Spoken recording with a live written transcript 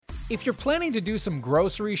If you're planning to do some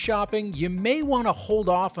grocery shopping, you may want to hold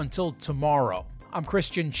off until tomorrow. I'm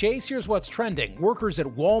Christian Chase. Here's what's trending. Workers at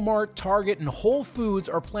Walmart, Target, and Whole Foods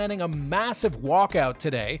are planning a massive walkout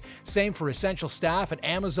today. Same for essential staff at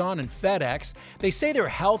Amazon and FedEx. They say their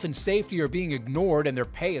health and safety are being ignored and their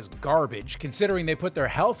pay is garbage, considering they put their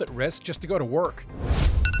health at risk just to go to work.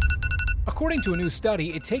 According to a new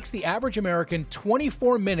study, it takes the average American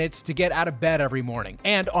 24 minutes to get out of bed every morning.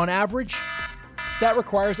 And on average, that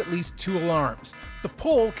requires at least 2 alarms. The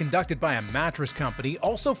poll, conducted by a mattress company,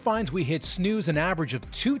 also finds we hit snooze an average of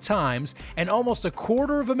 2 times, and almost a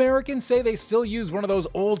quarter of Americans say they still use one of those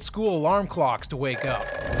old-school alarm clocks to wake up.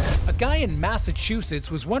 A guy in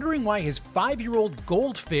Massachusetts was wondering why his 5-year-old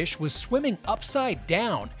goldfish was swimming upside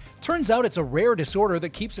down. Turns out it's a rare disorder that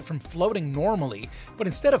keeps it from floating normally, but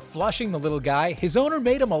instead of flushing the little guy, his owner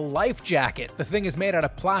made him a life jacket. The thing is made out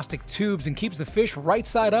of plastic tubes and keeps the fish right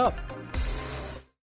side up.